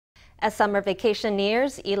As summer vacation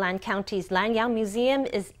nears, Yilan County's Lanyang Museum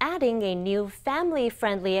is adding a new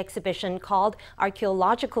family-friendly exhibition called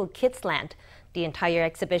Archaeological Kid's Land. The entire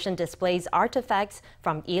exhibition displays artifacts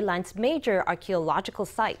from Yilan's major archaeological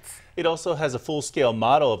sites. It also has a full-scale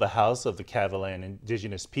model of a house of the Kavalan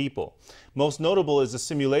indigenous people. Most notable is a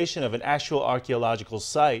simulation of an actual archaeological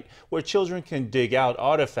site where children can dig out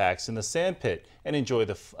artifacts in the sandpit and enjoy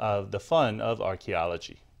the fun of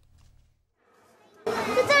archaeology.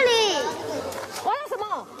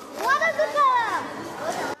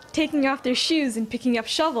 Taking off their shoes and picking up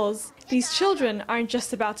shovels, these children aren't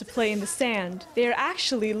just about to play in the sand. They are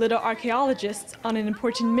actually little archaeologists on an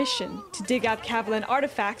important mission to dig out Kavalan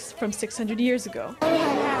artifacts from 600 years ago.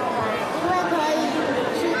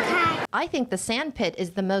 I think the sand pit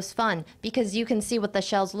is the most fun because you can see what the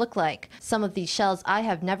shells look like. Some of these shells I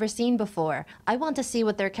have never seen before. I want to see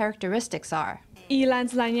what their characteristics are.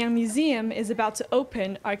 Yilan's Lanyang Museum is about to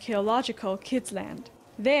open Archaeological Kid's Land.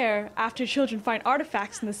 There, after children find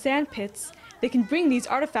artifacts in the sand pits, they can bring these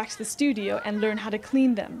artifacts to the studio and learn how to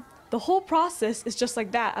clean them. The whole process is just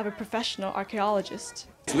like that of a professional archaeologist.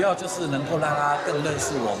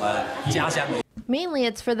 Mainly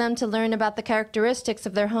it's for them to learn about the characteristics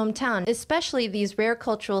of their hometown, especially these rare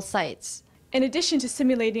cultural sites. In addition to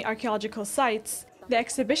simulating archaeological sites, the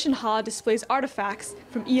exhibition hall displays artifacts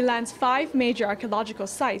from Yilan's 5 major archaeological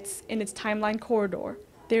sites in its timeline corridor.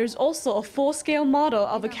 There is also a full-scale model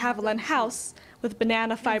of a Kavalan house with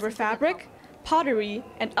banana fiber fabric, pottery,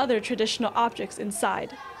 and other traditional objects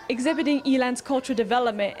inside. Exhibiting Yilan's cultural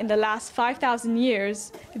development in the last 5,000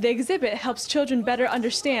 years, the exhibit helps children better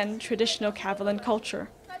understand traditional Kavalan culture.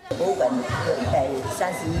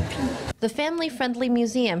 The family-friendly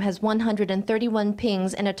museum has 131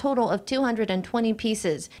 pings and a total of 220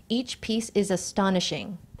 pieces. Each piece is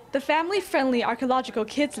astonishing. The family-friendly Archaeological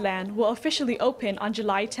Kids Land will officially open on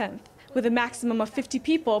July 10th, with a maximum of 50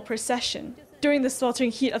 people per session. During the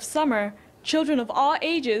sweltering heat of summer, children of all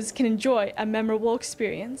ages can enjoy a memorable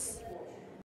experience.